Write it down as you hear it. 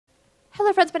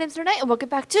Hello friends, my name's Lunernight and welcome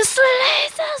back to Slay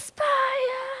the Spire!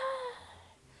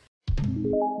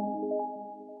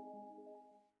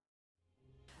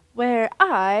 Where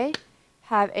I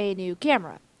have a new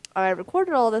camera. I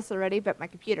recorded all this already, but my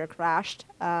computer crashed.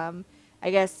 I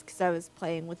guess because I was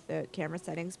playing with the camera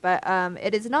settings. But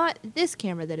it is not this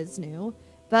camera that is new,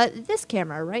 but this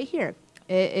camera right here.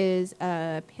 It is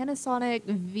a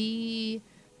Panasonic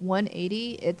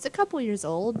V180. It's a couple years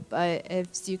old, but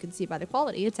as you can see by the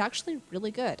quality, it's actually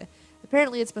really good.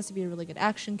 Apparently, it's supposed to be a really good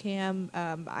action cam.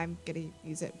 I'm going to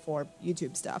use it for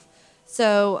YouTube stuff.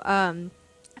 So, I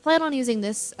plan on using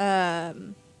this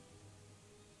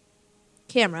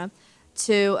camera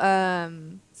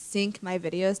to sync my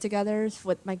videos together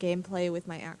with my gameplay with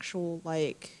my actual,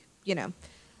 like,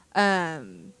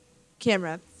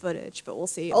 camera footage, but we'll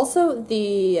see. Also,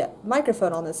 the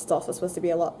microphone on this stuff is supposed to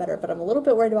be a lot better, but I'm a little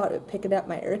bit worried about it picking up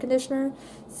my air conditioner,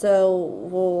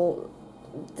 so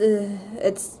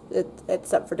it's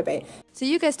up for debate. So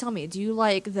you guys tell me, do you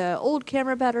like the old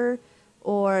camera better,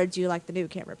 or do you like the new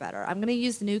camera better? I'm going to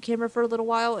use the new camera for a little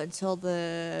while until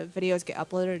the videos get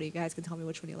uploaded, and you guys can tell me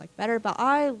which one you like better, but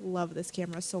I love this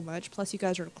camera so much. Plus, you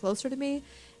guys are closer to me,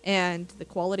 and the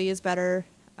quality is better.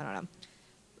 I don't know.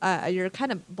 You're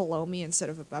kind of below me instead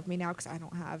of above me now because I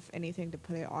don't have anything to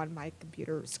put it on my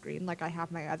computer screen like I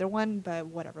have my other one, but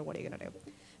whatever, what are you going to do?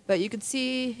 But you can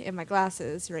see in my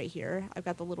glasses right here, I've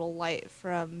got the little light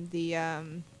from the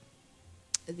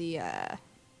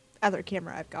other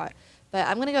camera I've got. But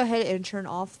I'm going to go ahead and turn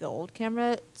off the old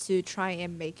camera to try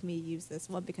and make me use this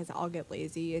one because I'll get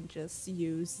lazy and just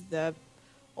use the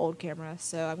old camera.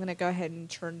 So I'm going to go ahead and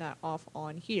turn that off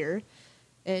on here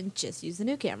and just use the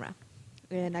new camera.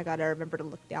 And I got to remember to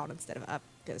look down instead of up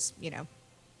because,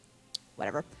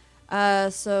 whatever.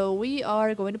 So we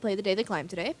are going to play the Daily Climb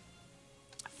today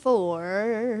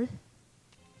for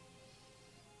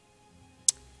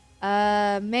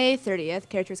May 30th.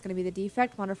 Character is going to be the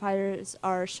Defect. Modifiers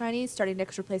are shiny. Starting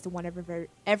next, replace the one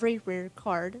every rare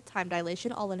card. Time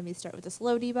dilation. All enemies start with a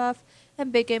slow debuff.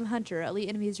 And Big Game Hunter. Elite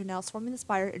enemies are now swarming the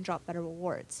Spire and drop better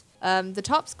rewards. The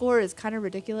top score is kind of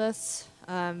ridiculous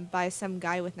by some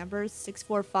guy with numbers.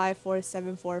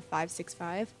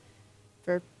 645474565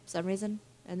 for some reason.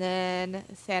 And then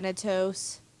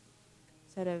Thanatos.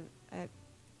 Instead of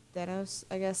Thanos,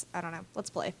 I guess. I don't know. Let's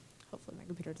play. Hopefully my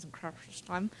computer doesn't crash this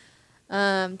time.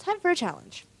 Time for a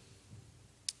challenge.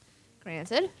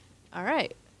 Granted.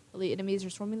 Alright. Elite enemies are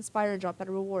swarming the Spire and drop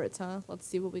better rewards, huh? Let's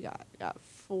see what we got. We got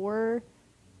 4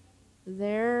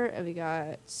 there, and we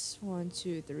got 1,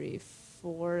 2, 3,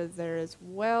 4 there as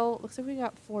well. Looks like we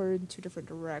got 4 in 2 different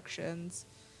directions.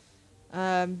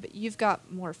 But you've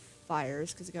got more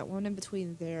fires, because I got 1 in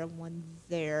between there, 1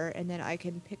 there, and then I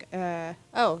can pick,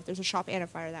 oh, there's a shop and a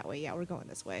fire that way. Yeah, we're going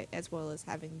this way, as well as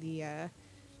having the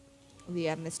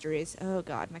mysteries. Oh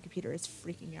god, my computer is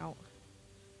freaking out.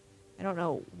 I don't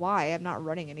know why I'm not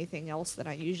running anything else than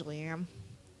I usually am.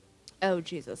 Oh,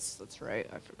 Jesus, that's right,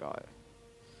 I forgot.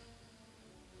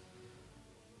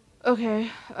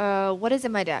 Okay, what is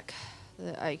in my deck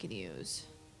that I can use?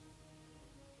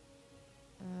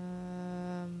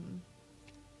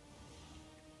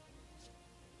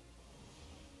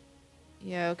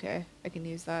 Yeah, okay, I can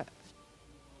use that.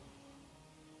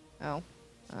 Oh,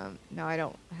 no, I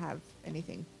don't have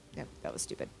anything. Yep, that was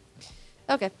stupid.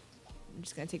 Okay, I'm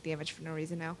just gonna take damage for no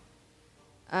reason now.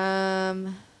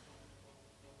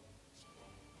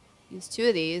 Use 2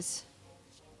 of these.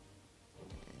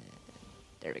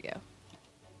 There we go.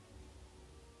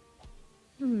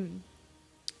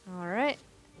 Alright.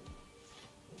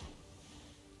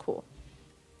 Cool.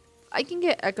 I can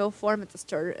get Echo Form at the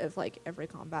start of, like, every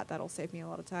combat. That'll save me a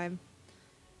lot of time.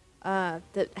 I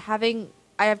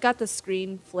have got the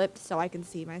screen flipped so I can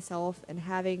see myself, and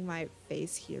having my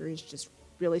face here is just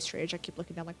really strange. I keep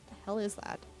looking down like, what the hell is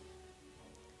that?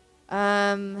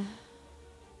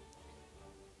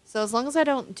 So as long as I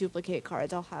don't duplicate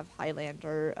cards, I'll have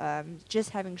Highlander.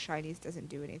 Just having shinies doesn't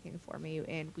do anything for me,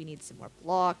 and we need some more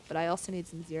block, but I also need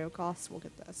some 0 costs. We'll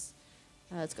get this.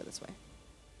 Let's go this way.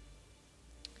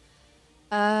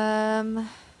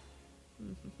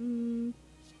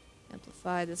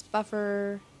 Amplify this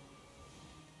buffer.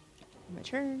 My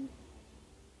turn.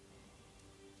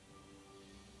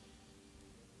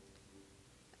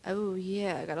 Oh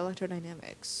yeah, I got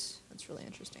electrodynamics. That's really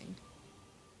interesting.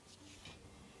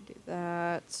 Do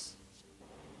that.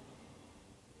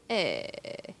 I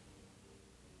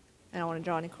don't want to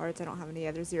draw any cards. I don't have any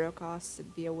other 0 costs.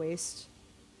 It'd be a waste.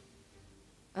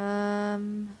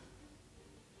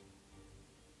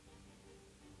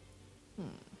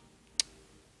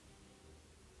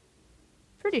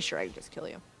 Pretty sure I can just kill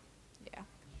you. Yeah.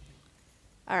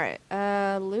 Alright,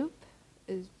 loop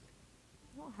is...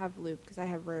 I don't have loop because I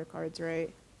have rare cards, right?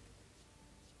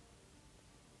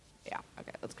 Yeah,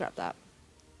 okay, let's grab that.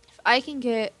 If I can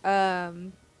get,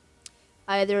 either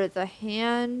the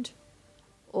hand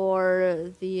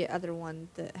or the other one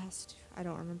that has to... I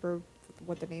don't remember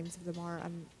what the names of them are.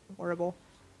 I'm horrible.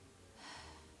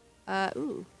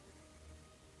 Ooh.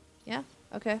 Yeah,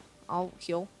 okay. I'll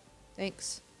heal.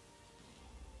 Thanks.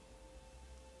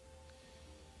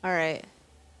 Alright.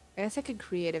 I guess I could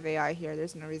create a AI here.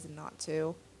 There's no reason not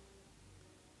to.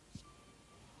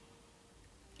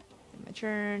 In my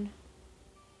turn.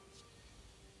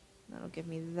 That'll give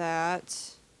me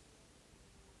that.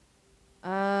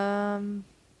 Let's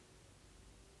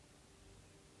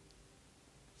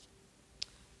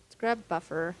grab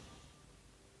buffer.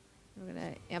 We're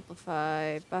gonna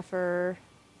amplify buffer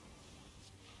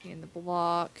in the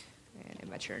block and in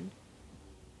my turn.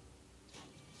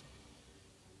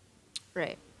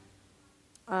 Right.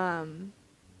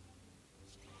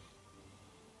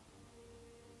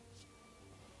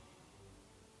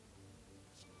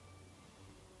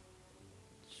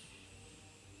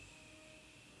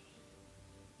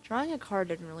 Drawing a card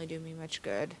didn't really do me much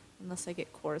good unless I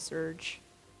get Core Surge.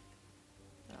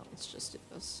 No, let's just do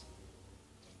this.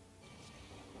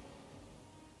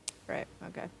 Right,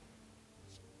 okay.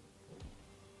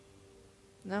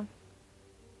 No?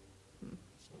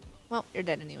 Well, you're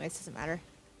dead anyways, doesn't matter.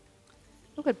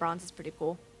 Liquid Bronze is pretty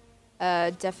cool.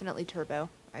 Definitely Turbo.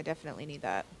 I definitely need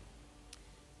that.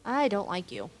 I don't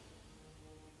like you.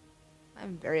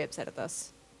 I'm very upset at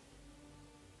this.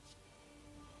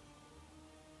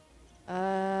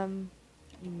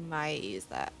 Might use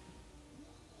that.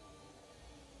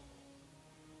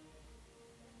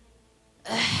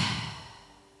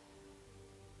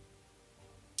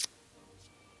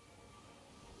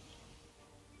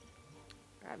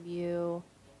 Grab you.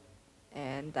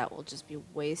 And that will just be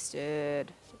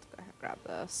wasted. Let's go ahead and grab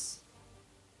this.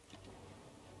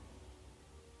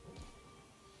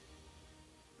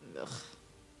 Ugh.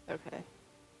 Okay.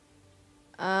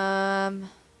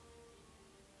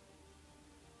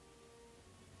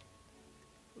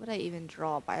 Would I even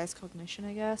draw Bias Cognition,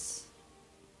 I guess?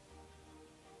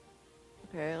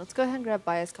 Okay, let's go ahead and grab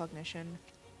Bias Cognition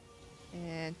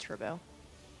and Turbo.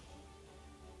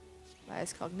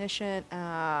 Bias Cognition.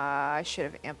 I should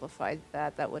have amplified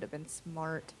that. That would have been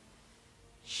smart.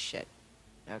 Shit.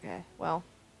 Okay, well.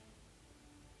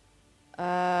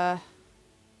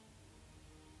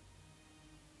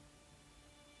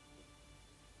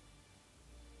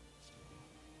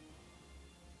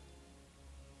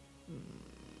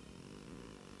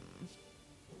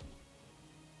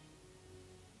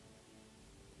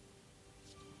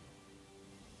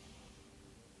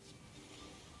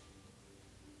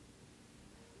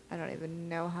 I don't even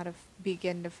know how to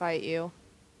begin to fight you.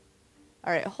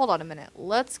 Alright, hold on a minute.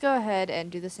 Let's go ahead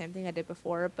and do the same thing I did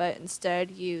before, but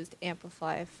instead used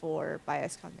Amplify for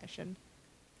Bias Cognition.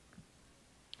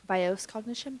 Bios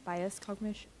Cognition? Bias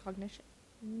Cognition?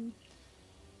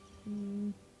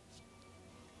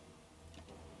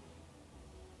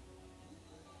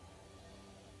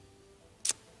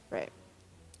 Right.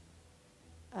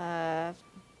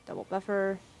 Double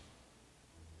buffer.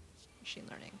 Machine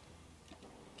learning.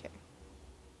 Okay.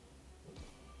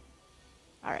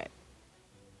 Alright.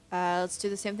 Let's do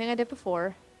the same thing I did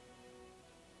before.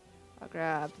 I'll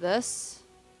grab this.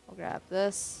 I'll grab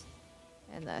this.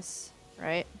 And this.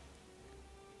 Right?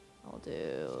 I'll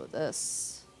do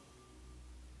this.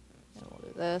 And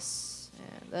we'll do this.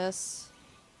 And this.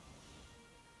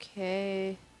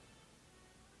 Okay.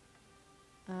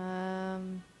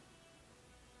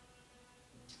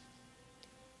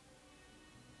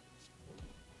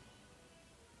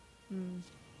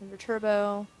 River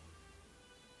Turbo.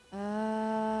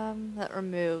 That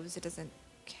removes. It doesn't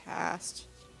cast.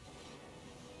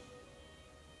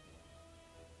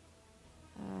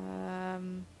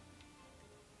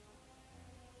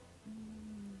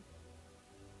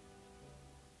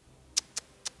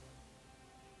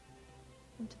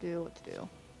 What to do?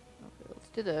 Okay, let's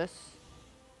do this.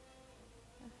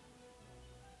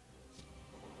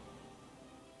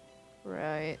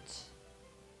 Right.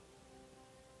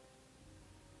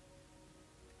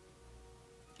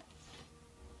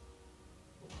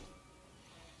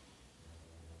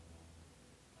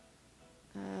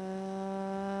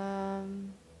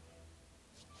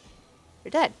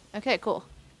 You're dead. Okay, cool.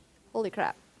 Holy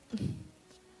crap. I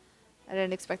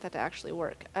didn't expect that to actually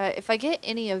work. If I get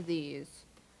any of these,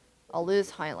 I'll lose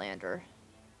Highlander.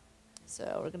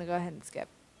 So we're gonna go ahead and skip.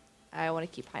 I want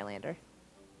to keep Highlander.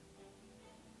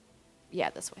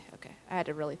 Yeah, this way. Okay. I had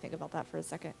to really think about that for a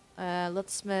second.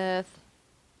 Let's smith.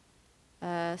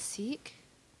 Seek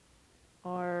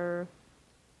or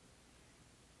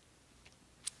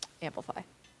Amplify.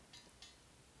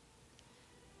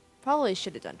 Probably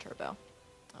should have done Turbo.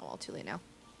 Oh well, too late now.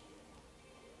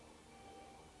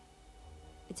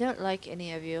 I don't like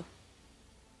any of you.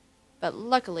 But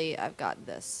luckily, I've got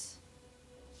this.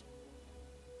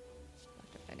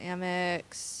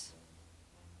 Dynamics.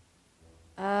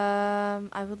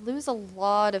 I would lose a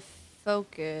lot of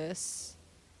focus.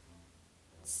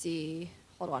 Let's see.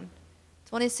 Hold on.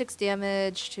 26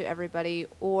 damage to everybody,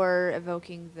 or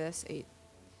evoking this 8.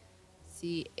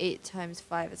 See, 8 times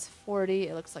 5 is 40.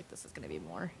 It looks like this is going to be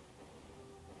more.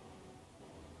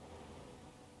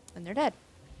 And they're dead.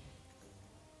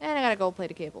 And I got a gold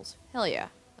plated cables. Hell yeah.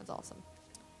 That's awesome.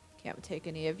 Can't take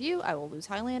any of you. I will lose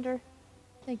Highlander.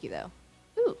 Thank you, though.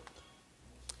 Ooh.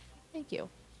 Thank you.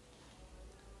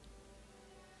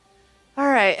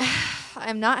 Alright.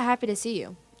 I'm not happy to see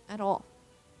you. At all.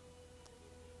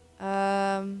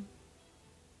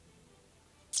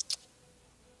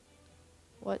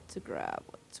 What to grab?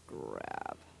 What to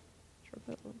grab?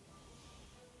 Turbo.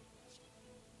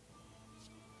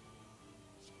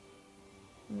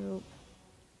 Nope.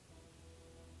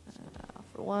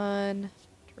 For one.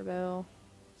 Turbo.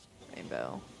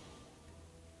 Rainbow.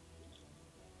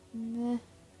 Meh. If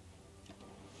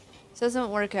this doesn't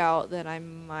work out, then I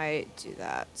might do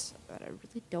that. But I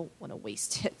really don't want to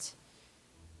waste it.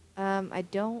 I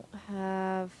don't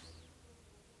have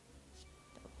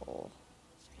double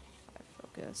 5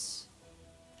 focus.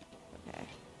 Okay.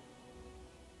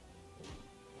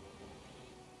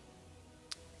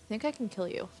 I think I can kill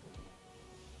you.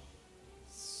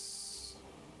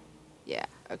 Yeah,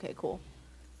 okay, cool.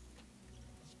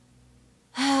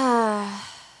 Alright.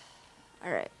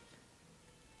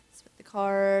 Split the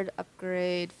card,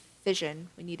 upgrade Fission.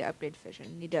 We need to upgrade Fission.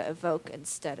 We need to evoke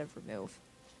instead of remove.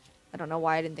 I don't know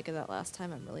why I didn't think of that last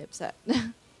time. I'm really upset.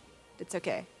 It's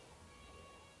okay.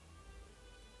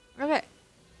 Okay.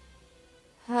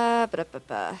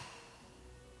 Ba-da-ba-ba.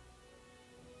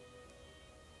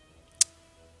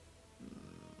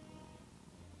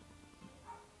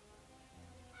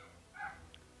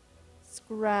 Let's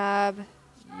grab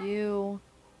you,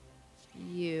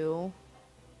 you,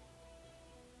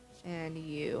 and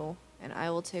you. And I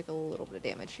will take a little bit of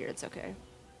damage here. It's okay.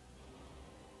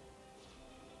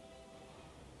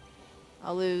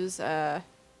 I'll lose some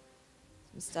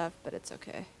stuff, but it's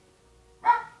okay.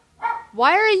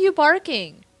 Why are you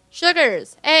barking?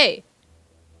 Sugars, hey!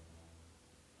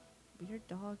 Weird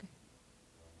dog.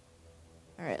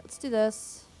 Alright, let's do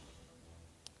this.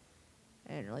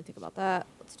 I didn't really think about that.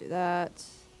 Let's do that.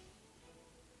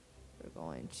 We're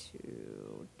going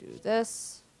to do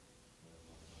this.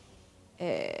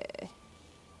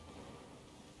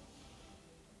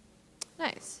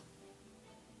 Nice.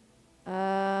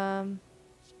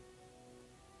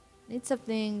 Need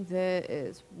something that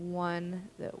is one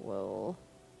that will...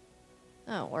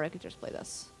 Oh, or I could just play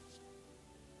this.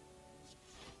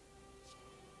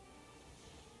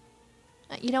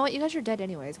 You know what? You guys are dead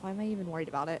anyways. Why am I even worried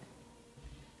about it?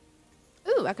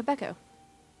 Ooh, Akabeko.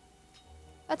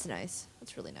 That's nice.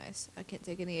 That's really nice. I can't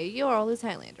take any of you or I'll lose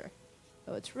Highlander.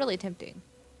 So it's really tempting.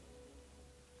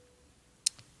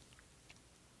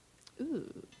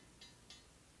 Ooh.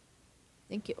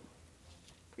 Thank you.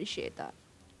 Appreciate that.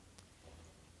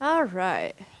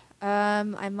 Alright.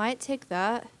 I might take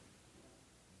that.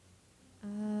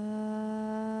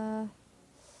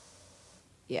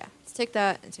 Yeah, let's take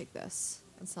that and take this.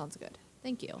 That sounds good.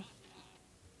 Thank you.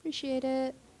 Appreciate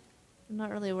it. I'm not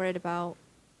really worried about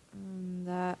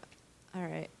that.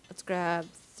 Alright, let's grab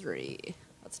 3.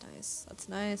 That's nice. That's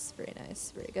nice. Very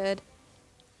nice. Very good.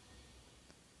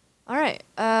 Alright,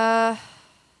 I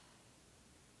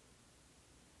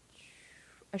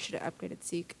should have upgraded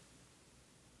Seek.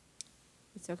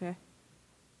 It's okay.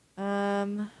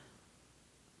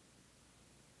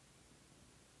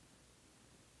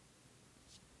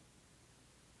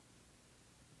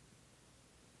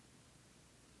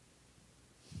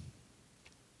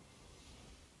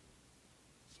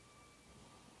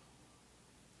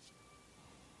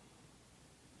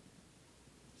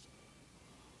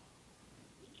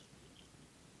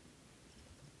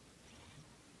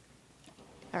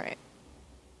 Alright.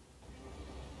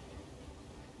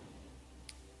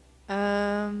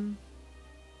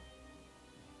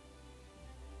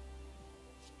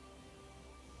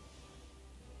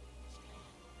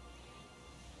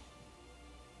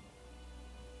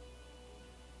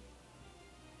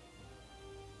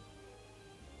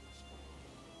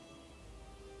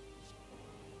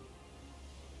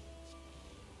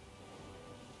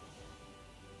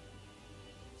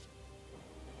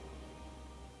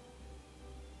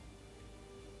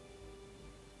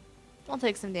 I'll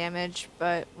take some damage,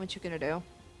 but what you gonna do?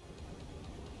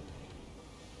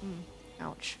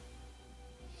 Ouch.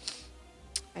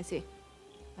 I see.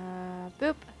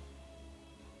 Boop.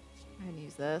 I'm gonna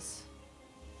use this.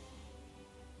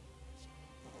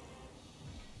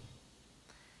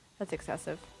 That's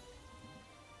excessive.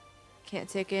 Can't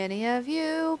take any of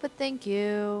you, but thank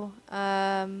you.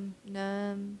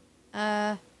 None.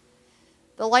 The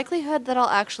likelihood that I'll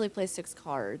actually play 6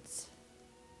 cards.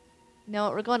 You know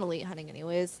what? We're going elite hunting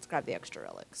anyways. Let's grab the extra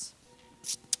relics.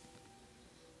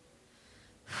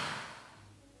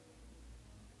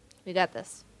 We got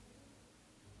this.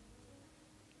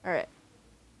 Alright.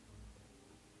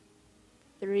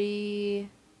 3,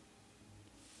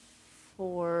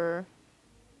 4,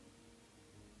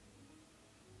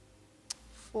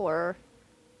 4.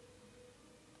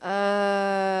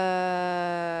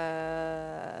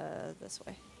 This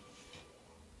way.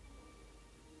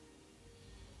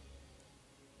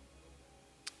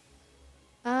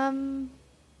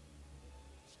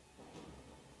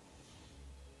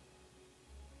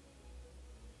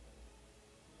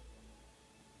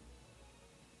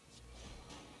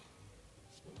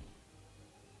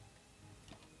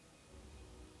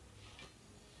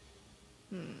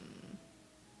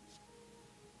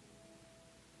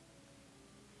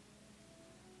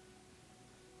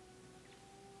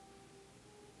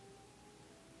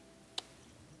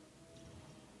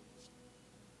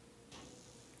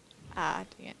 Ah,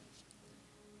 dang it.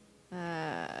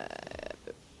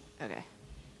 Okay.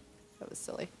 That was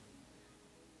silly.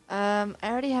 I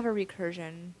already have a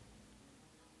recursion.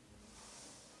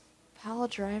 Pile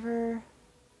driver.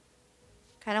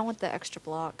 Kinda want the extra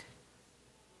block.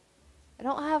 I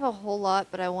don't have a whole lot,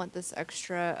 but I want this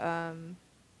extra,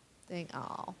 thing.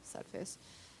 Oh, sad face.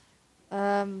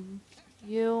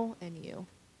 You and you.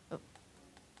 Oh.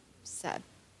 Sad.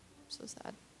 So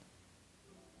sad.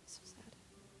 So sad.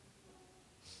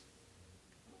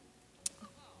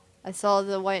 I saw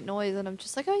the white noise and I'm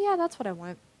just like, oh yeah, that's what I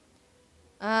want.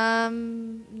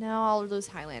 No, I'll lose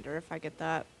Highlander if I get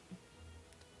that.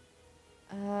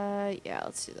 Yeah,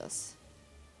 let's do this.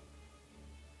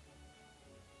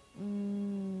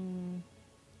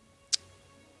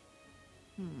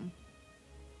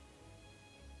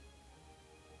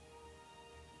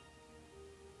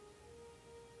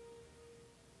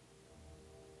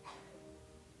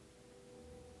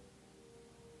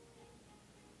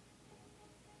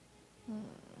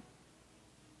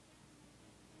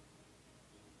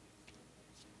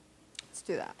 Let's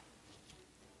do that.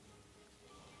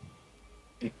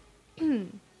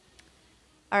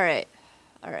 Alright.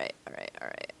 Alright, alright,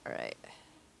 alright, alright.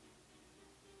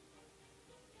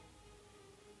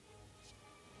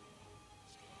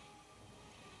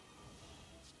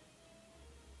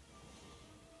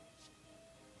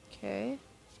 Okay.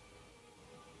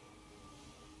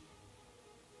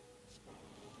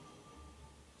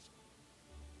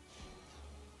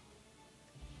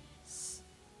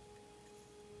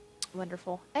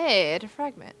 Wonderful. Hey, a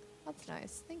defragment. That's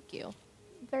nice. Thank you.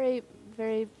 Very,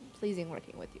 very pleasing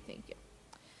working with you. Thank you.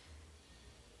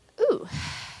 Ooh.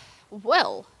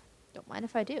 Well, don't mind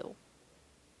if I do.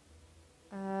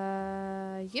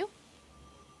 You.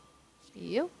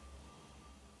 You.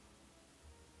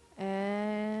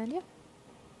 And yeah.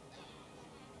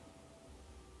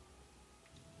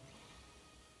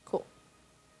 Cool.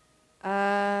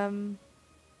 Let's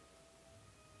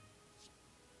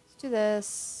do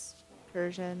this.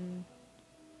 Version.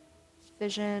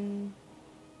 Vision.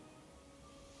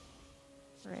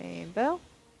 Rainbow.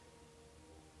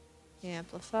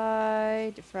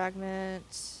 Amplify.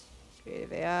 Defragment.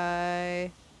 Creative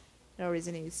AI. No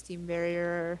reason to use Steam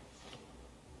Barrier.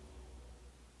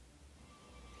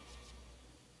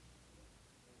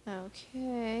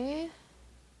 Okay.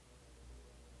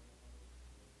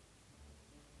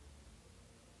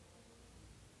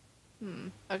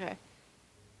 Okay.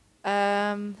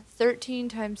 13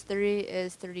 times 3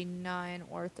 is 39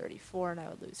 or 34, and I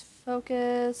would lose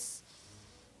focus.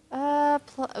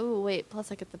 Oh, wait,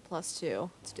 plus I get the +2.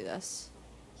 Let's do this.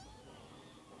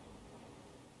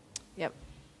 Yep.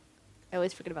 I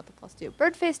always forget about the +2.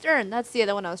 Bird-faced urn, that's the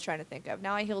other one I was trying to think of.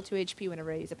 Now I heal 2 HP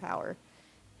whenever I use a power.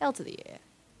 Hell to the yeah.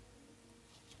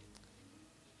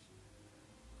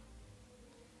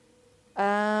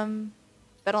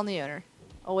 Bet on the owner.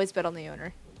 Always bet on the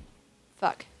owner.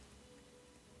 Fuck.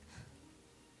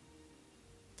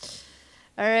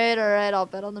 Alright, alright, I'll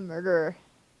bet on the murderer.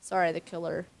 Sorry, the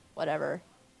killer. Whatever.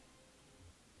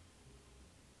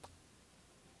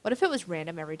 What if it was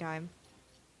random every time?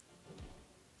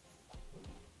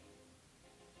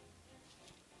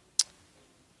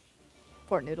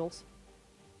 Poor noodles.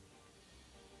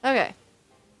 Okay.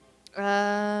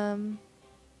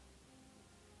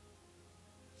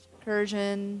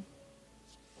 Recursion,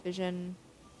 fission,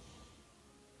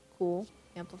 cool.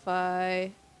 Amplify,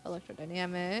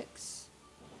 electrodynamics,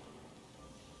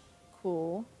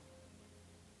 cool.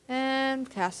 And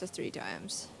cast us 3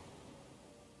 times.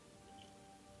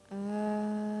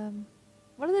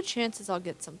 What are the chances I'll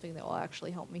get something that will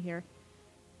actually help me here?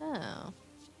 Oh,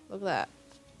 look at that.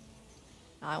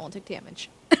 No, I won't take damage.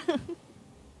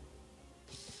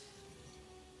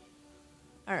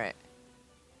 Alright.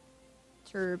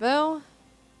 Turbo.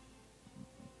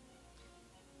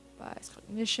 Bias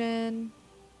cognition.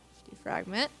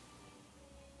 Defragment.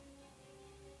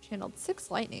 Channeled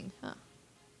 6 lightning, huh?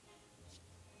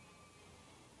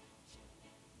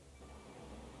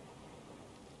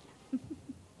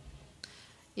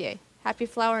 Yay. Happy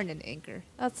flower and an anchor.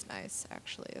 That's nice,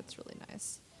 actually. That's really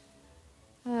nice.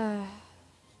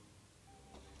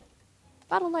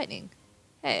 Battle lightning.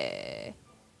 Hey.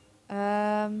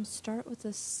 Start with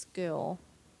a skill.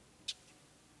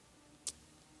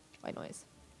 White noise.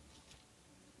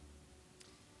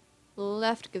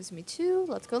 Left gives me 2.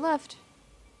 Let's go left.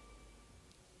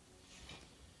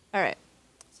 Alright.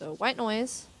 So, white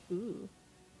noise. Ooh.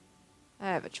 I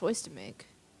have a choice to make.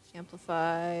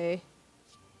 Amplify,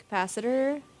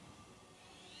 capacitor,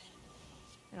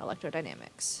 and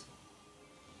electrodynamics.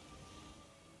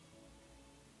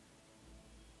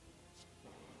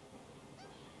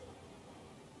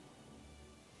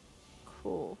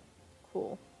 Cool.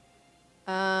 Cool.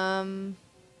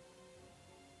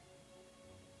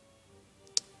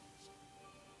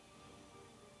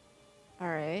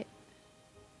 Alright.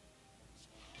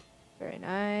 Very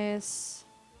nice.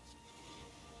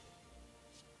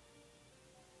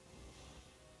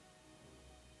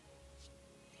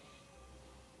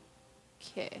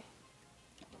 Okay.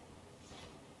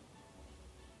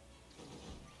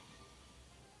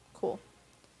 Cool.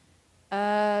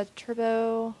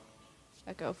 Turbo,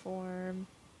 echo form,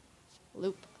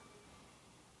 loop.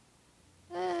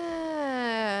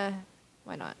 Why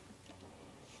not?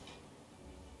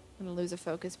 I'm gonna lose a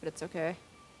focus, but it's okay.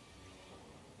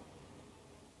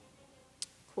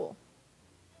 Cool.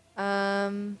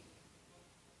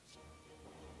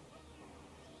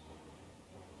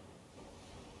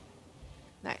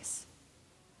 Nice.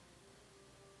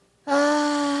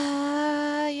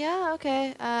 Yeah,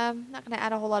 okay. Not gonna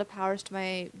add a whole lot of powers to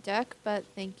my deck, but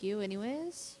thank you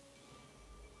anyways.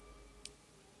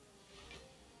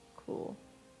 Cool.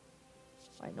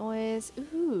 White noise.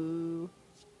 Ooh.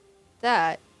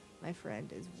 That, my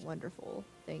friend, is wonderful.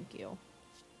 Thank you.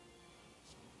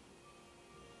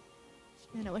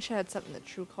 Man, I wish I had something that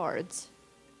drew cards.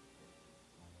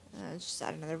 Just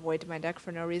add another void to my deck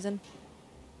for no reason.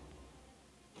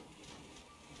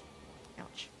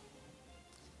 Ouch.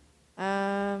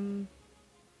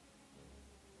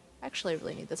 Actually, I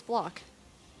really need this block.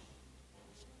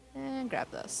 And grab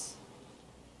this.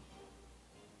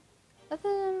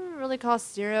 Nothing really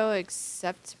costs 0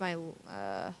 except my,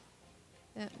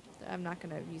 I'm not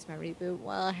gonna use my reboot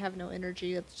while I have no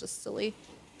energy. That's just silly.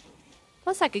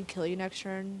 Plus, I could kill you next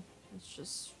turn. It's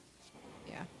just,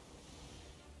 yeah.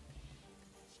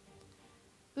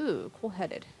 Ooh,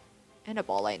 cool-headed. And a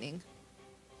ball lightning.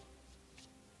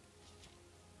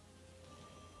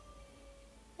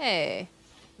 Hey,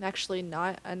 I'm actually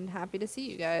not unhappy to see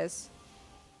you guys.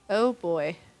 Oh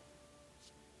boy.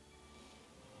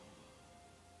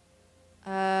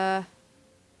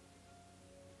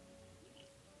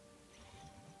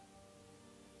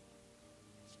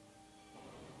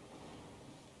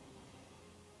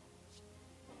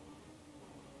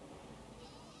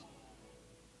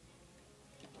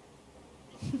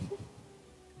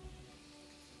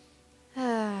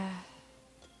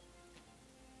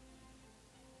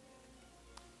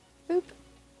 Boop.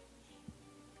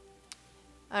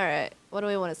 Alright, what do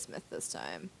we want to smith this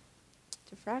time?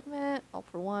 Defragment, all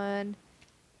for 1.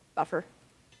 Buffer.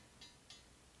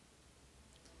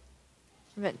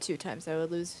 I meant 2 times I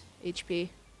would lose HP.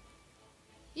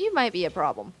 You might be a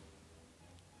problem.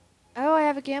 Oh, I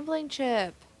have a gambling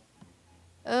chip.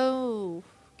 Oh,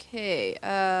 okay.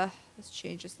 This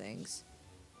changes things.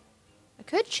 I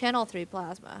could channel 3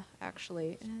 plasma,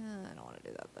 actually. I don't want to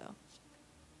do that, though.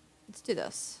 Let's do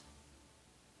this.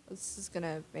 This is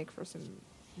gonna make for some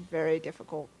very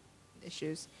difficult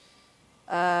issues.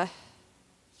 Go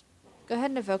ahead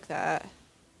and evoke that.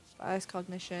 Bias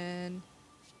cognition.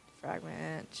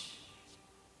 Fragment.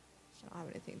 I don't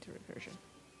have anything to recursion.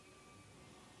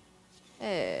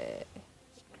 Hey.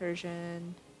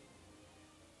 Recursion.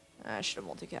 I should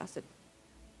have multicasted.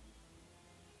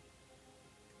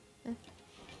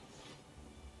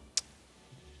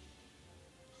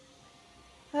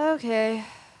 Okay.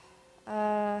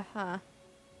 Huh.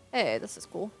 Hey, this is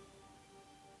cool.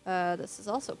 This is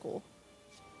also cool.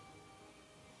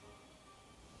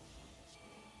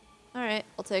 Alright,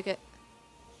 I'll take it.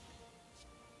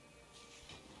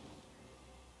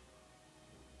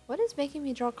 What is making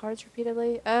me draw cards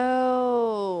repeatedly?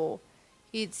 Oh,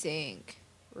 heat sink.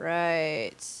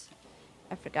 Right.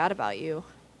 I forgot about you.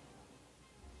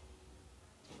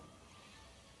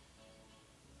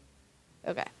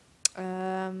 Okay.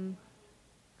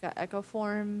 Got Echo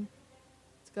Form.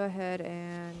 Let's go ahead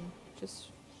and just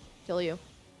kill you.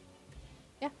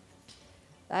 Yeah.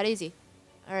 That easy.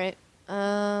 Alright.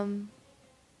 I'm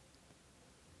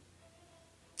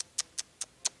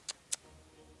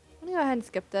gonna go ahead and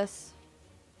skip this.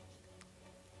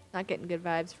 Not getting good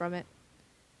vibes from it.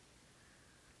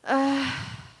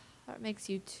 That makes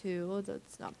you 2.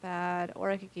 That's not bad. Or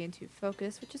I could gain 2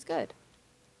 focus, which is good.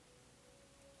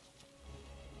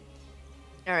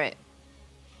 Alright.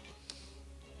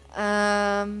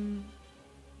 I'm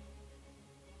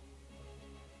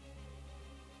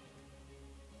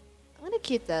gonna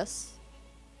keep this.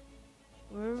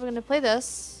 We're gonna play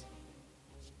this.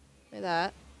 Play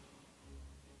that.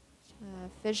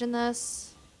 Fission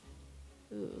this.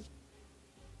 Ooh.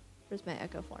 Where's my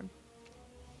Echo Form?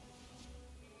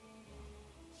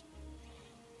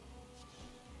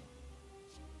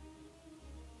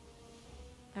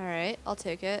 Alright, I'll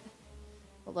take it.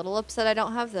 A little upset I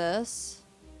don't have this.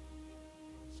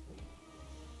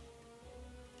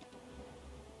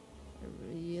 I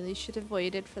really should have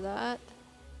waited for that.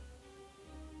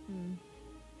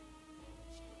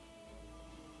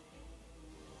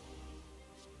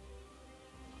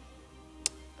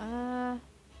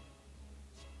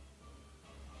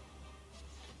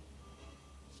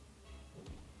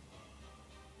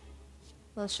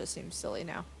 This just seems silly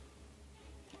now.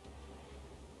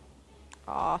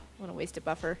 Aw, I'm gonna waste a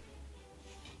buffer.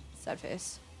 Sad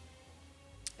face.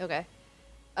 Okay.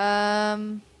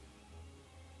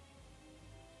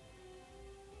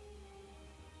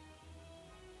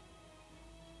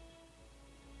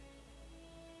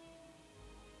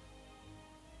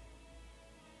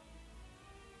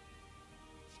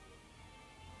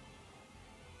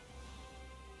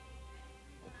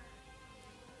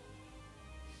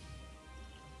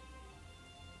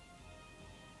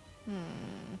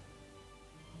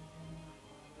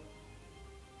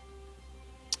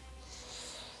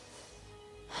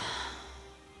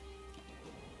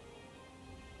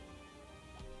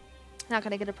 Not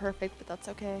gonna get it perfect, but that's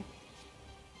okay.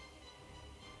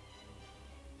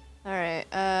 Alright,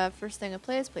 first thing I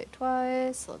play is play it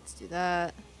twice. Let's do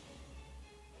that.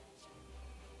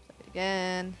 Play it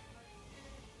again.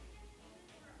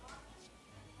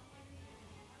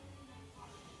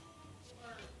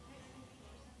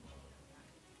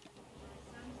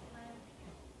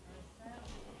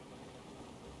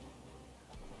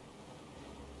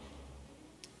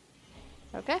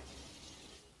 Okay.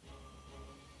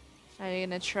 Now you're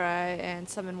gonna try and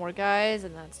summon more guys,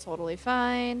 and that's totally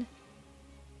fine.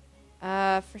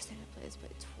 First thing I play is play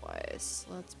twice.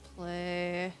 Let's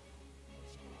play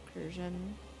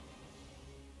Incursion.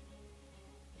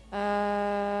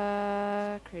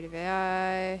 Creative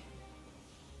AI.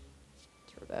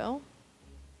 Turbo.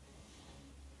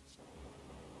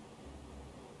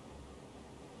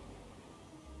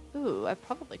 Ooh, I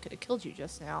probably could have killed you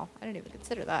just now. I didn't even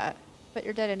consider that. But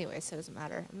you're dead anyway, so it doesn't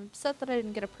matter. I'm upset that I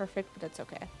didn't get a perfect, but it's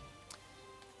okay.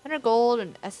 100 gold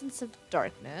and Essence of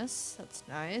Darkness. That's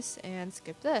nice. And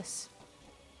skip this.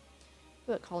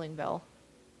 Ooh, a Calling Bell.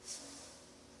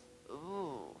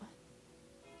 Ooh.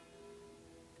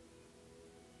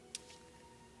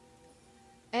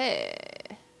 Hey.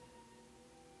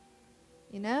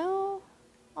 You know,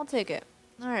 I'll take it.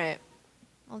 Alright.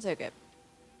 I'll take it.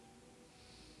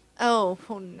 Oh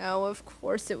no, of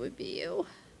course it would be you.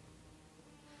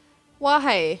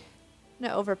 Why? I'm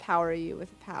gonna overpower you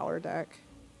with a power deck.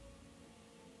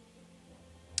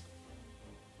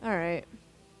 Alright.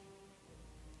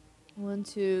 1,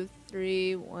 2,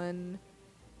 3, 1,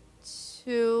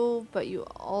 2. But you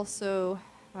also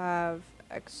have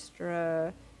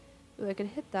extra. Ooh, I could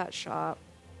hit that shop.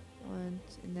 1,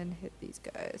 and then hit these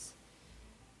guys.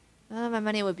 My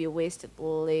money would be wasted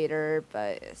later,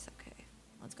 but it's okay.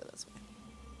 Let's go this way.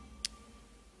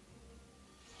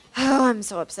 Oh, I'm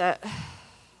so upset. Nah,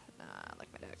 I like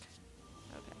my deck.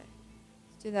 Okay.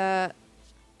 Let's do that.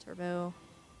 Turbo.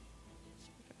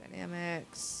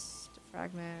 Dynamics.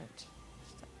 Defragment.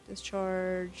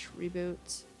 Discharge.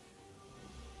 Reboot.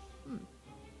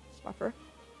 Buffer.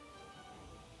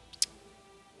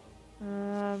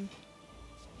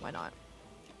 Why not?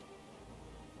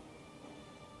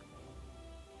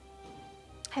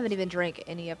 I haven't even drank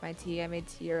any of my tea. I made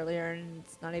tea earlier and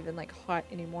it's not even like hot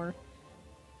anymore.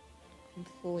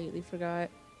 Completely forgot.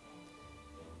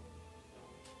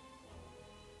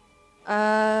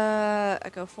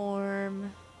 Echo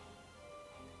form.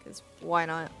 Because why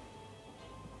not?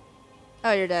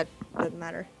 Oh, you're dead. Doesn't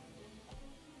matter.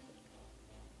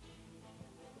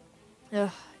 Ugh,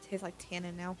 it tastes like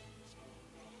tannin now.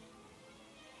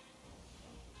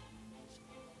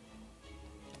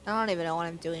 I don't even know what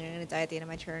I'm doing. I'm gonna die at the end of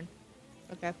my turn.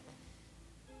 Okay.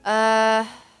 Do I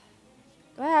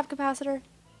have capacitor?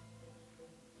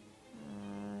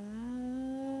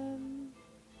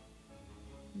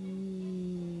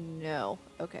 No.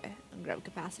 Okay. I'm gonna grab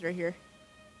capacitor here.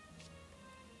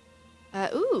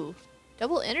 Ooh.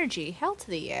 Double energy. Hell to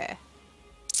the yeah.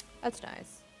 That's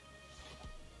nice.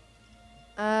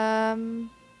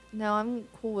 No, I'm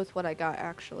cool with what I got,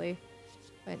 actually.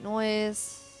 White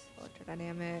noise,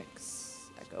 electrodynamics,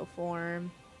 echo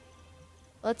form.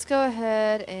 Let's go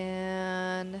ahead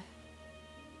and...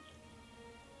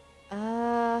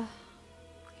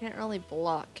 can't really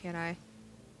block, can I?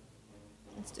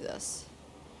 Let's do this.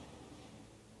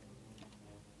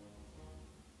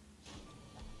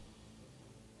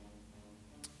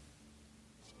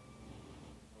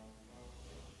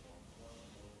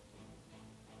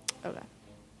 Okay.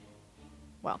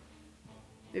 Well,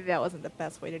 maybe that wasn't the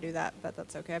best way to do that, but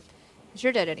that's okay. Because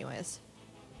you're dead anyways.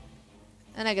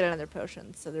 And I get another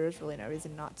potion, so there is really no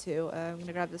reason not to. I'm going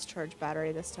to grab this charge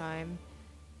battery this time.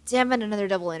 Damn it, another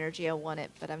double energy. I want it,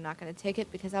 but I'm not going to take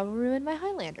it because I will ruin my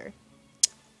Highlander.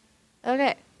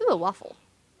 Okay. Ooh, a waffle.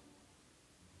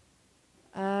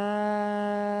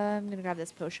 I'm going to grab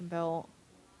this potion belt.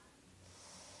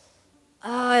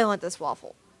 Oh, I want this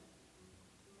waffle.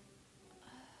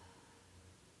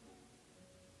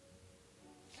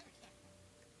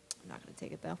 I'm not going to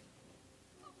take it, though.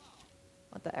 I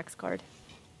want the X card.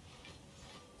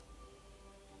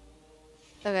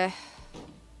 Okay.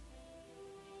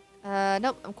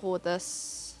 Nope, I'm cool with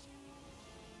this.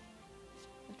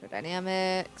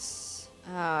 Electrodynamics.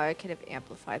 Oh, I could have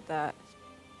amplified that.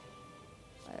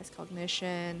 Bias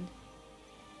cognition.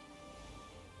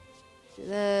 Do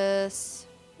this.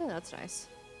 Oh, that's nice.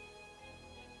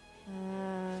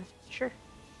 Sure.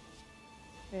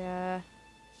 Yeah.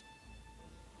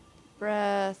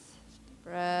 Breath.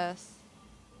 Breath.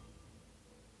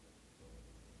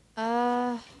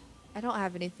 I don't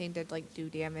have anything to, like, do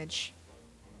damage.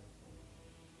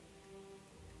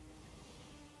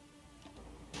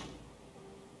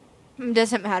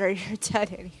 Doesn't matter, you're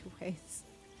dead anyways.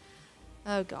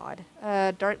 Oh god.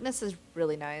 Darkness is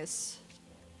really nice.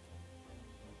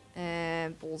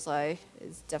 And Bullseye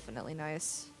is definitely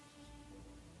nice.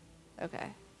 Okay.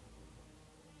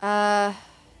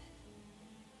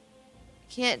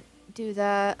 Can't do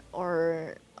that,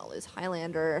 or I'll lose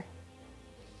Highlander.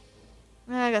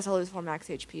 I guess I'll lose 4 max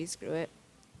HP, screw it.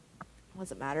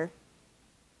 Doesn't matter.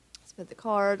 Spend the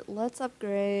card. Let's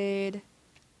upgrade.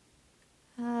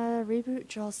 Reboot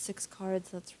draws 6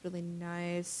 cards, that's really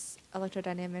nice.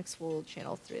 Electrodynamics will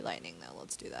channel 3 lightning though,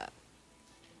 let's do that.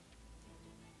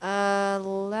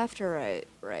 Left or right?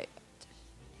 Right.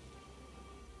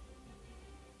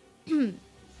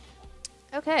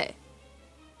 Okay.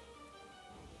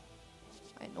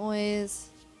 White noise,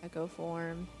 echo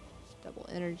form, double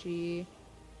energy,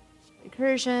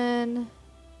 recursion,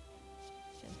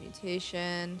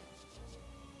 transmutation.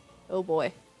 Oh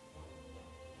boy.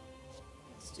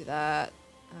 Let's do that.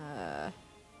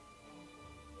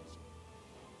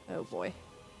 Oh boy.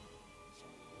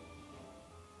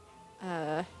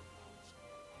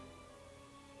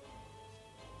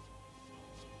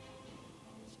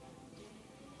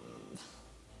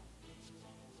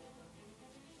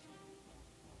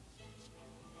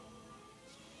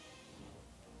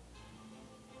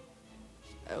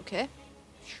 Okay.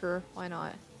 Sure, why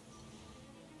not?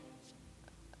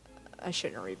 I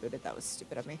shouldn't have rebooted, that was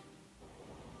stupid of me.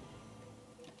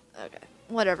 Okay,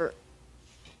 whatever.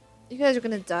 You guys are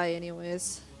gonna die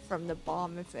anyways from the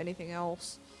bomb, if anything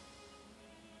else.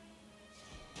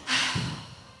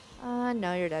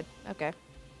 No, you're dead. Okay.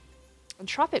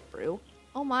 Entropic Brew?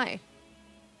 Oh my.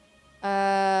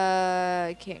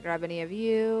 I can't grab any of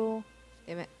you.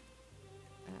 Damn it.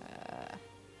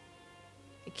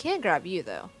 I can't grab you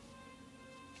though.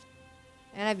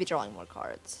 And I'd be drawing more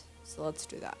cards. So let's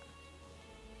do that.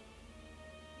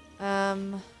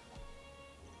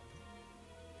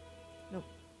 Nope.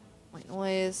 White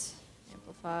noise.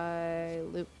 Amplify.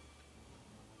 Loop.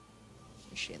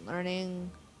 Machine learning.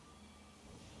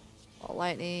 Ball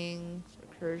lightning.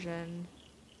 Recursion.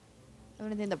 Have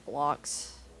anything that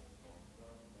blocks?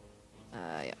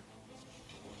 Yeah.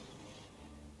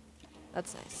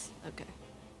 That's nice. Okay.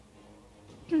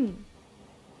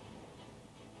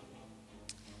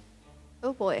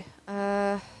 Oh boy.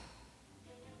 I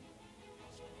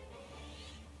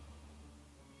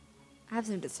have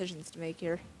some decisions to make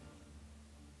here.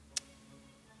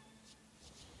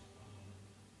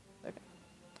 Okay.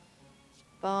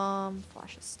 Bomb,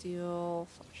 flash of steel,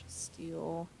 flash of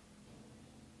steel.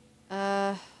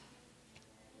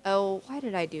 Oh, why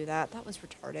did I do that? That was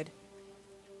retarded.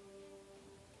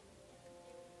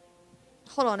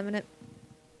 Hold on a minute.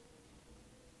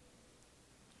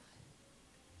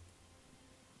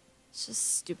 It's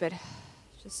just stupid.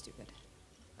 Just stupid.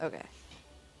 Okay.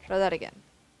 Try that again.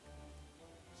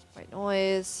 White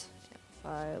noise.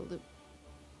 Amplify. Loop.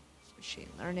 Machine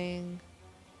learning.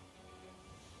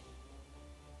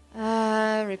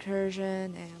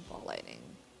 Recursion and ball lightning.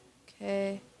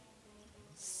 Okay.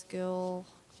 Skill.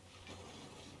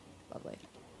 Lovely.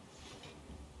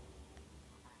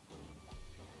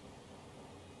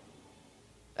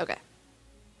 Okay.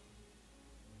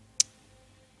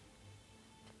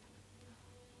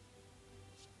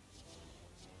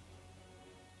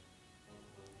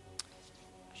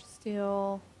 Flash of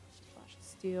steel. Flash of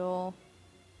steel.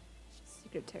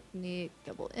 Secret technique.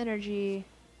 Double energy.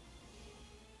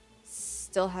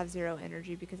 Still have 0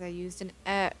 energy because I used an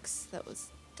X. That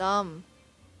was dumb.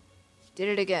 Did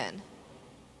it again.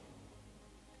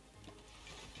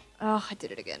 Oh, I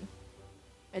did it again.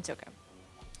 It's okay.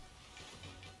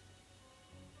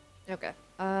 Okay.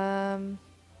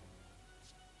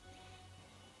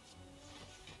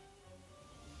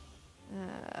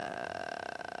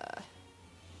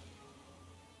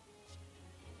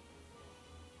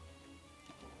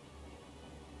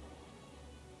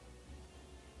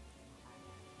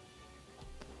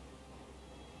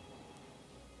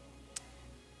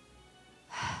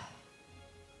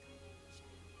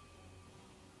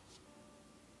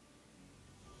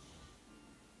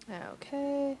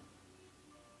 Okay.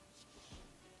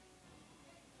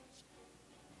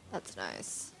 That's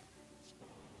nice.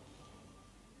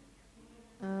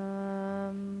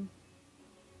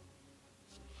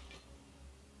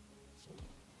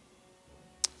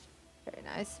 Very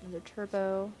nice. Another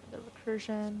turbo, another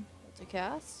recursion,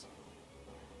 multicast.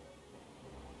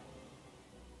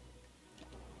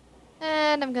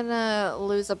 And I'm gonna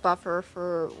lose a buffer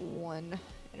for 1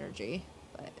 energy,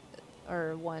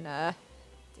 or 1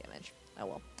 damage. Oh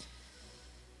well.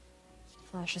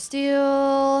 Flash of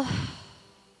steel.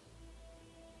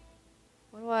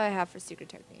 What do I have for secret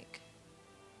technique?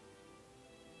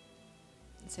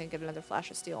 Let's see, get another flash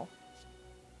of steel.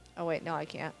 Oh wait, no, I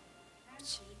can't.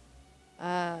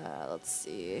 Let's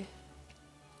see.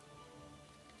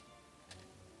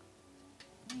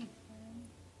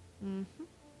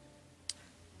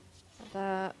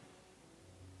 That.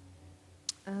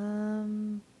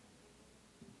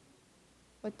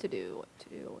 What to do? What to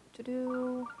do? What to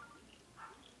do?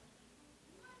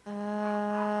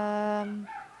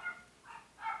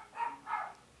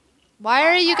 Why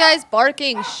are you guys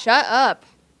barking? Shut up.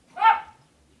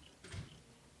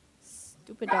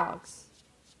 Stupid dogs.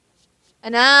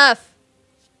 Enough!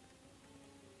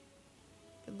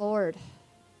 Good lord.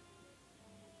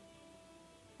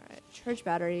 Alright, charge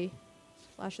battery.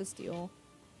 Flash of steel.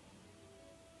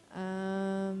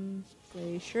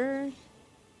 Glacier.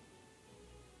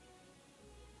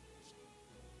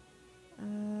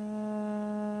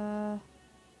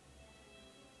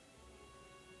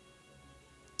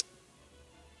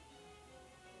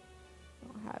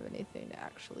 Don't have anything to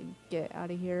actually get out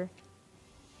of here.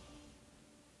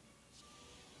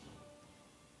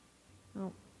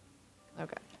 Oh.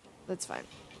 Okay. That's fine.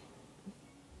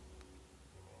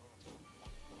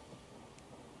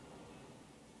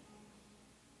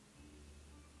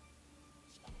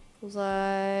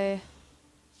 Bullseye.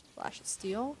 Flash of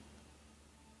steel.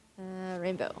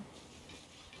 Rainbow.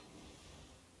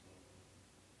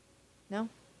 No?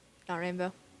 Not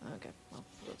rainbow? Okay, well,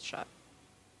 give it a shot.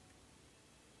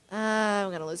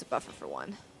 I'm gonna lose a buffer for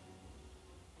 1.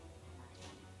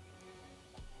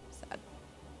 Sad.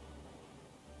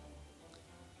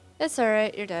 It's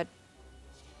alright, you're dead.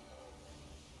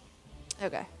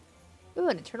 Okay. Ooh,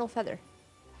 an eternal feather.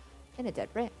 And a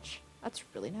dead branch. That's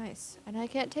really nice. And I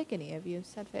can't take any of you,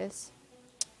 sad face.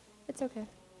 It's okay.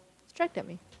 Strike at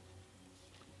me.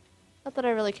 Not that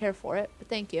I really care for it, but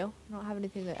thank you. I don't have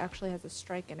anything that actually has a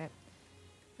strike in it.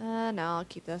 No, I'll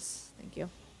keep this. Thank you.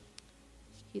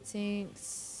 Heat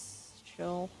sinks.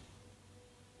 Chill.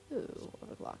 Ooh,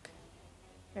 overclock.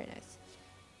 Very nice.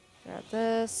 Grab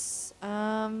this.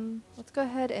 Let's go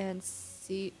ahead and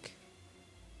seek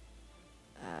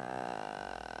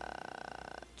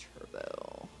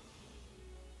turbo.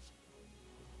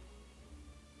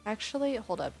 Actually,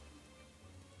 hold up.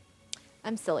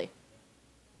 I'm silly.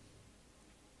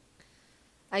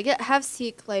 I have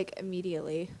seek like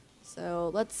immediately.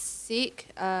 So let's seek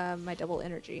my double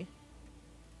energy.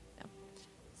 No.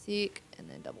 Seek and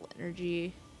then double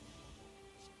energy.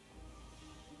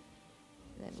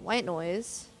 And then white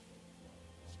noise.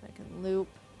 I can loop.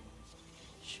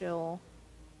 Chill.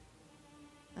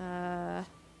 Can't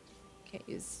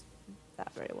use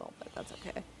that very well, but that's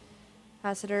okay.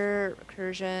 Capacitor,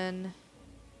 recursion,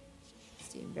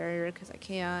 steam barrier because I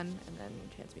can, and then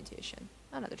transmutation.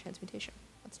 Another transmutation.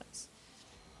 That's nice.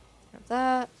 Grab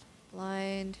that.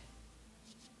 Blind.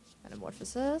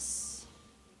 Metamorphosis.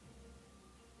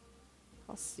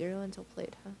 Cost 0 until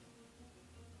played, huh?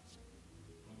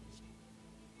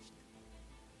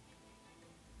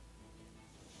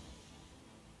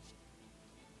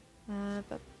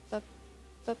 Bup, bup,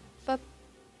 bup, bup.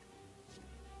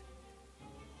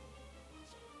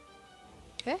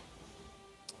 Okay.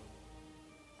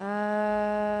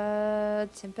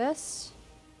 Tempest.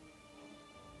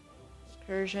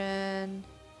 Recursion.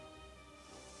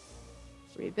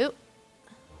 Reboot.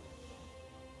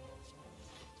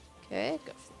 Okay,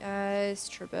 go for the eyes,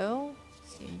 turbo,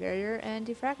 steam barrier, and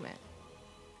defragment.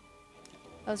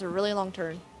 That was a really long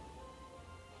turn.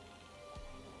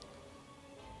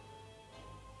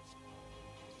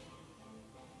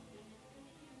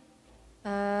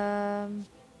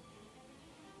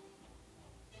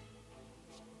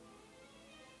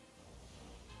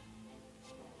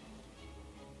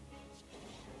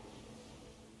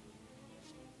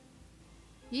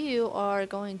 You are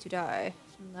going to die,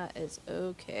 and that is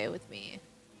okay with me.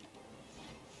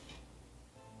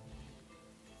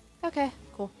 Okay,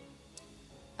 cool.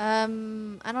 I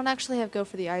don't actually have Go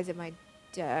for the Eyes in my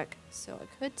deck, so I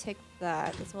could take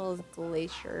that as well as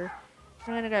Glacier.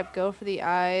 I'm gonna grab Go for the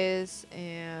Eyes,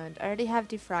 and I already have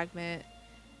Defragment.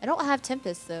 I don't have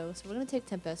Tempest though, so we're gonna take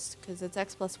Tempest because it's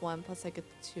X+1 plus I get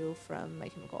the 2 from my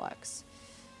Chemical X.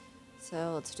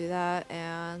 So let's do that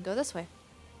and go this way.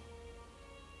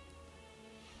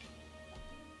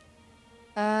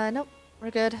 Nope,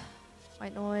 we're good.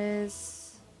 White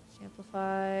noise,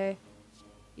 amplify,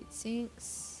 heat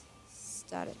sinks,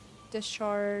 static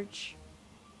discharge.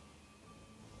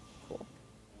 Cool.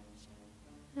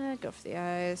 Go for the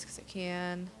eyes because I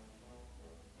can.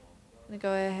 I'm gonna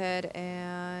go ahead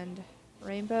and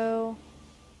rainbow,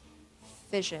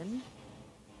 fission.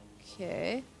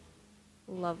 Okay,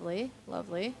 lovely,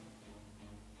 lovely.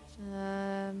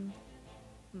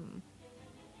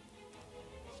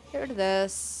 Get rid of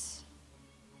this.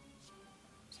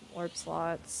 Some orb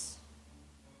slots.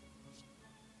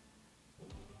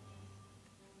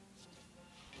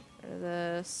 Get rid of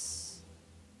this.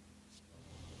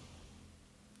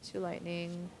 2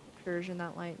 lightning. Recursion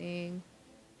that lightning.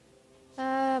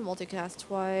 Multicast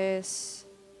twice.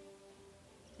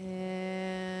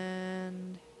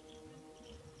 And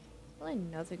really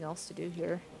nothing else to do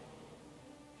here.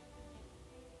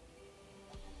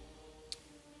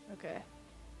 Okay.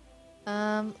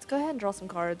 Let's go ahead and draw some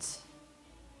cards.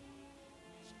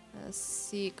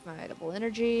 Seek my double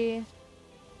energy.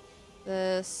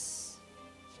 This.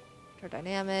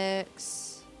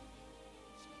 Dynamics.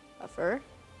 Buffer.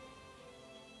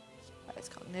 Ice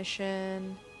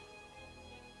cognition.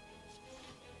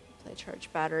 Play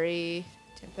charge battery.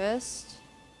 Tempest.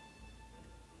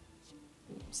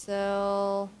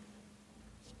 Cell.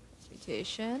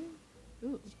 Mutation.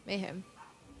 Ooh, mayhem.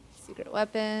 Secret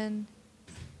weapon.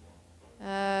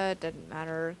 Doesn't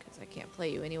matter because I can't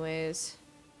play you anyways.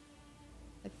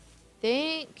 I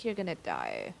think you're gonna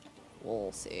die.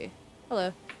 We'll see.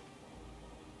 Hello.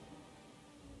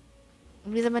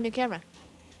 I'm using my new camera.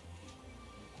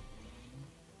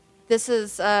 This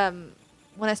is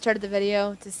when I started the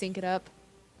video to sync it up.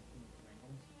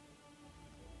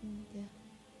 Yeah.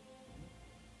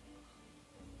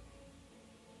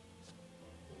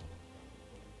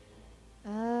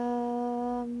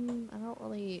 I don't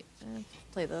really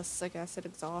play this. I guess it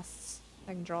exhausts.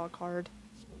 I can draw a card.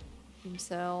 Team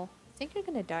cell. I think you're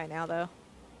gonna die now, though.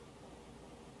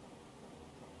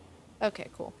 Okay,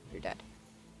 cool. You're dead.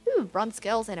 Ooh, bronze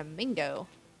scales and a mango.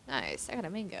 Nice. I got a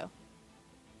mango.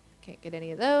 Can't get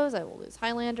any of those. I will lose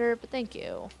Highlander, but thank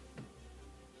you.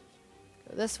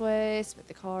 Go this way. Submit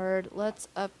the card. Let's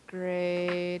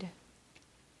upgrade.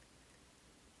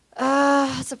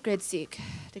 Let's upgrade Seek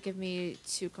to give me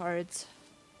 2 cards.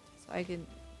 So I can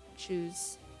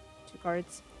choose 2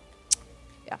 cards.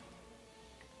 Yeah.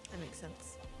 That makes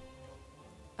sense.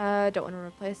 Don't want to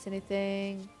replace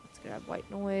anything. Let's grab white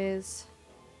noise.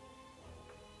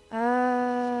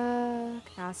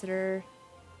 Capacitor.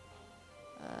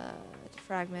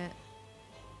 Fragment.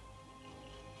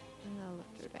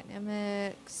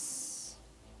 Dynamics.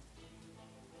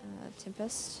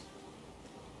 Tempest.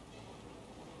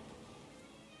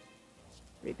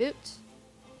 Reboot.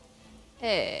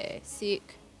 Hey,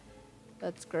 seek.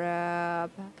 Let's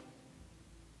grab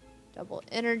double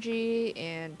energy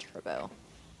and turbo.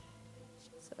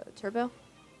 So turbo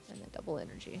and then double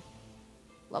energy.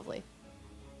 Lovely.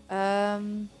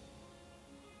 The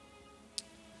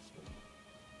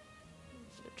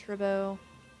turbo.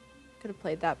 Could have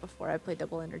played that before I played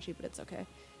double energy, but it's okay.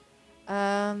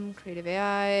 Creative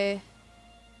AI.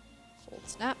 Hold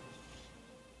snap.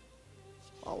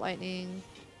 Ball lightning.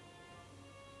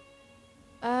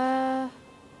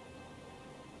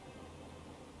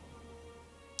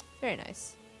 Very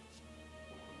nice.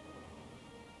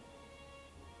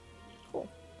 Cool.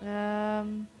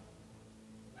 There's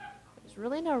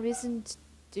really no reason to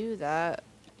do that,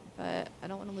 but I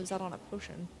don't want to lose out on a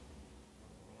potion.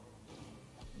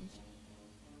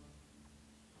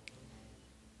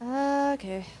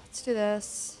 Okay, let's do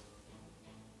this.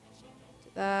 Do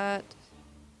that.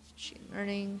 Machine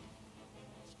learning.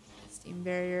 Steam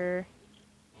barrier.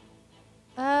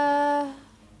 Can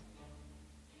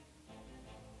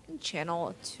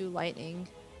channel to lightning.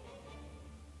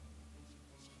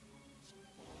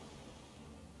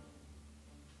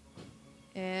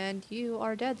 And you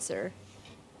are dead, sir.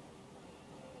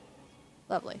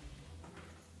 Lovely.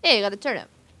 Hey, I got a turnip.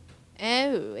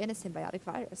 Oh, and a symbiotic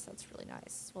virus. That's really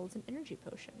nice. As well as an energy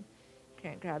potion.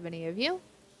 Can't grab any of you,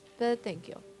 but thank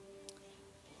you.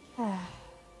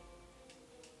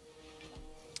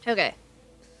 Okay.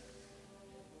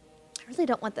 I really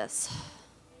don't want this.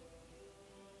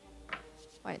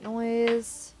 White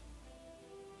noise.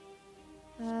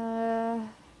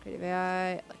 Creative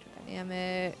AI.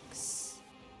 Electrodynamics.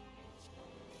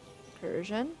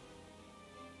 Recursion.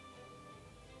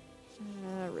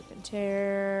 Rip and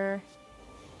tear.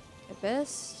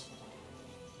 Tempest.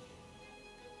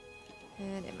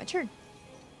 And in my turn.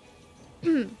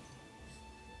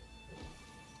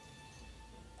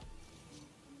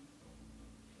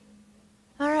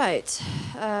 Alright.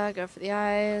 Go for the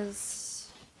eyes.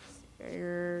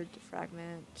 Barrier,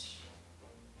 defragment.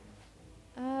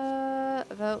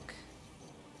 Evoke.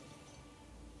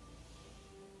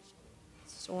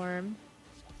 Storm.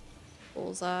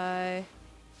 Bullseye.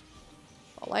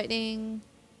 Ball lightning.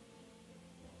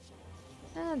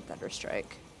 And Thunderstrike.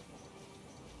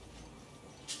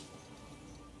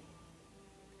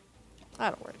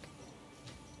 That'll work.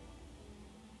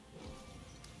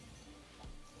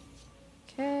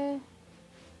 Okay.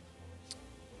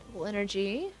 Double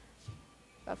energy.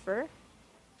 Buffer.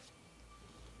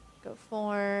 Go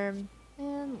form.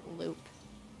 And loop.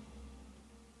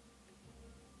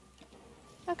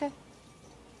 Okay.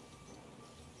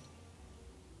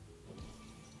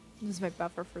 This is my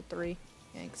buffer for 3.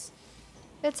 Thanks.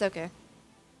 It's okay.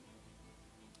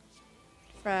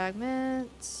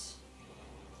 Fragment.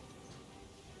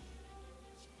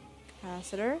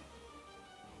 Capacitor.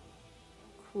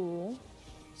 Cool.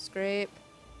 Scrape.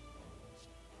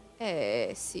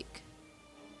 Hey, seek.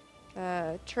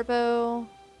 Turbo.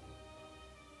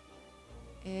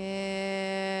 And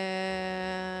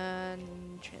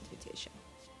transmutation.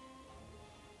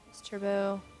 This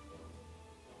turbo.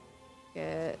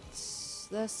 Get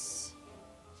this.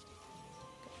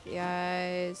 Get the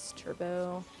eyes.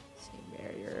 Turbo. Steam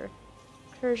barrier.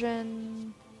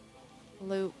 Recursion.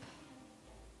 Loop.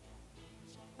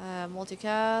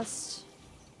 Multicast.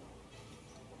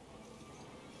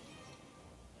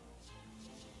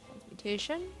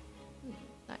 Transmutation.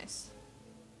 Nice.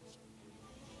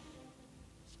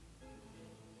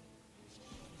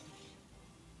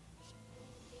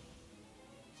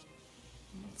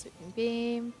 Sweeping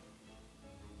beam.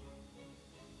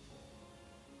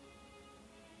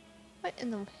 What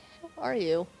in the hell are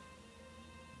you?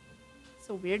 It's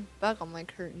a weird bug on my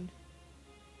curtain.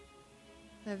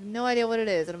 I have no idea what it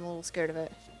is, and I'm a little scared of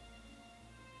it.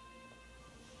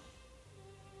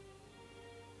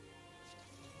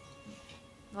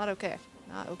 Not okay.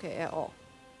 Not okay at all.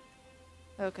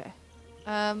 Okay.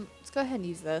 Let's go ahead and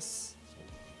use this.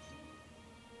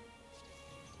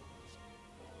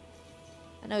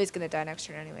 I know he's gonna die next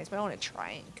turn anyways, but I want to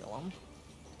try and kill him.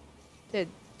 Did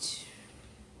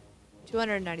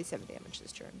 297 damage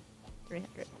this turn.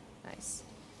 300. Nice.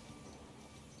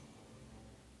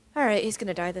 Alright, he's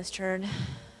gonna die this turn.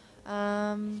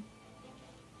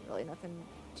 Really nothing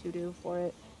to do for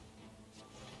it.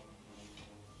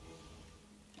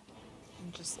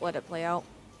 And just let it play out.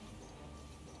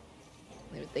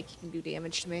 I would think he can do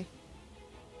damage to me.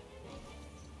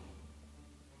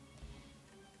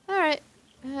 Alright.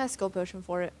 Skull potion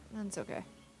for it. That's okay.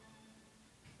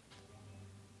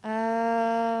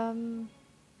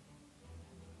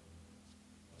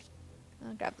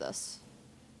 grab this.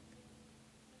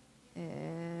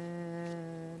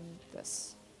 And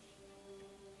this.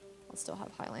 I'll still have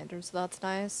Highlander, so that's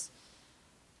nice.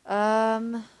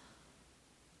 Let's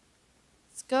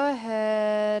go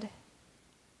ahead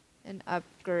and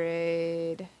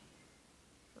upgrade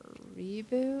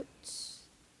reboot.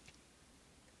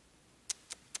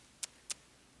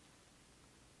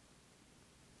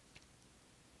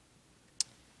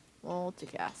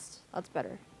 Multicast. That's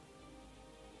better.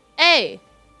 Hey!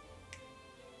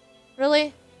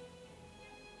 Really?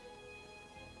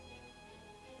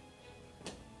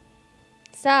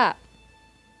 Stop.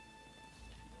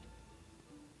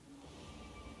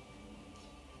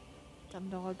 Dumb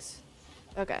dogs.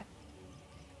 Okay.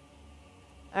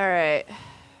 Alright. I'm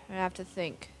gonna have to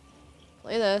think.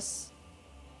 Play this.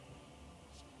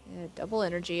 Yeah, double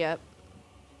energy up.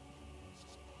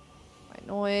 White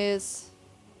noise.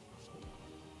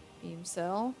 Beam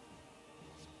cell.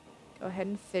 Go ahead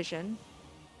and fission.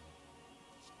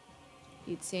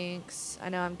 Heat sinks. I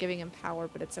know I'm giving him power,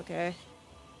 but it's okay.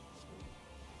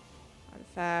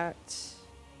 Artifact.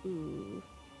 Ooh.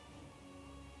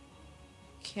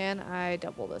 Can I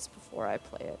double this before I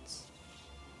play it?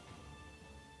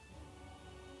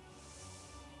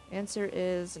 Answer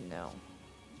is no.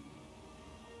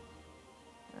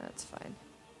 That's fine.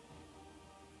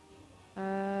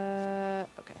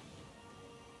 Okay.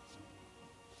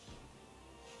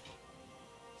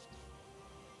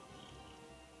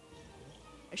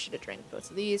 I should have drank both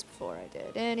of these before I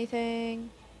did anything.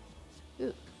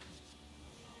 Ooh.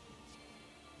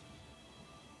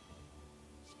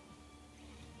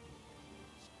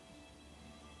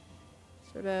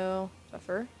 Turbo,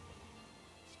 buffer.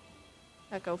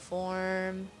 Echo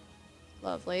form.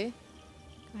 Lovely.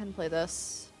 Go ahead and play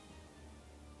this.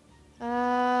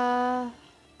 Another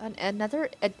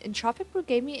Entropic Brew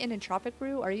gave me an Entropic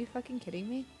Brew? Are you fucking kidding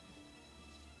me?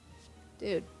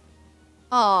 Dude.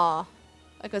 Aw.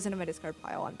 That goes into my discard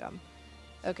pile. I'm dumb.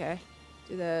 Okay.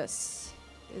 Do this.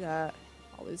 Do that.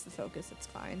 I'll lose the focus. It's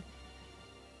fine.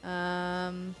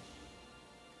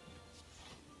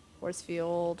 Force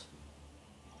field.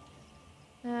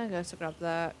 I guess I'll grab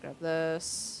that. Grab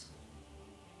this.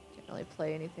 Can't really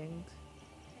play anything.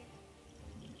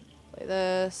 Play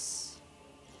this.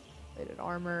 Plated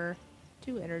armor.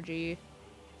 2 energy.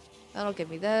 That'll give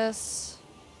me this.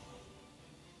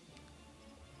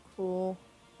 Cool.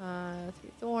 3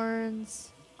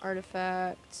 thorns.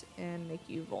 Artifact. And make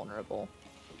you vulnerable.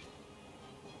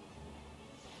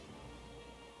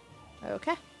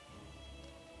 Okay.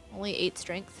 Only 8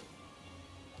 strength.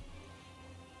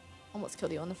 Almost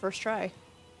killed you on the first try.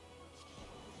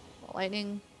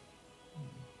 Lightning.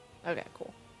 Okay,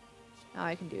 cool. Now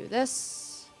I can do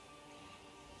this.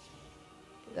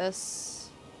 Do this.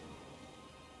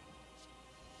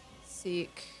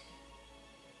 Seek.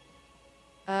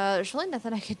 There's really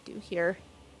nothing I could do here.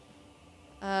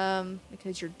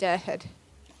 Because you're dead.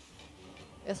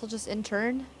 Guess I'll just end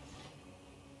turn.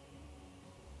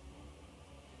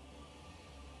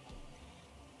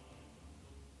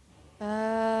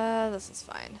 This is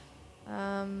fine.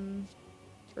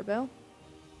 Turbo.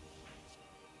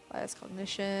 Bias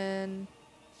cognition.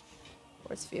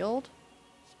 Force field.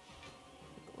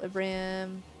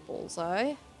 Equilibrium.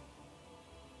 Bullseye.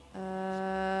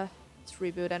 Let's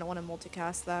reboot. I don't want to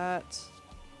multicast that.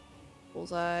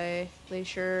 Bullseye.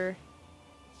 Glacier.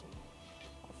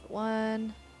 All for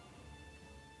 1.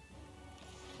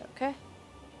 Okay.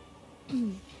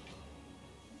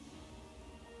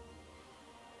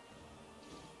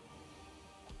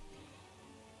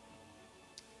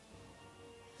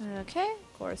 Okay,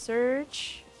 Core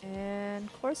Surge,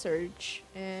 and Core Surge,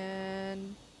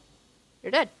 and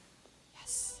you're dead.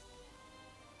 Yes.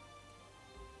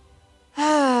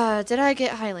 Did I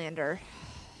get Highlander?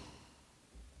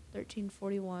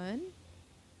 1341.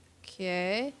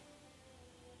 Okay.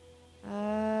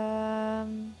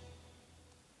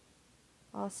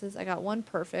 Bosses, I got 1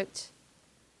 perfect.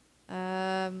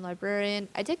 Librarian,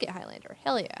 I did get Highlander.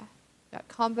 Hell yeah. Got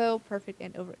combo, perfect,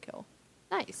 and overkill.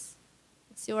 Nice.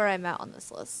 Let's see where I'm at on this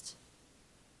list.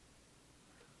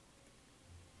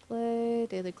 Play,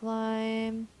 daily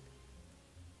climb.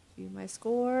 View my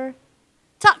score.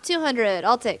 Top 200.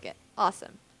 I'll take it.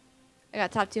 Awesome. I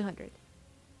got top 200.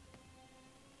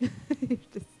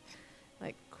 Just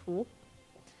like, cool.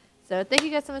 So thank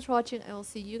you guys so much for watching. I will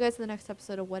see you guys in the next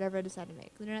episode of whatever I decide to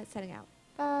make. Lunernight signing out.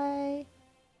 Bye.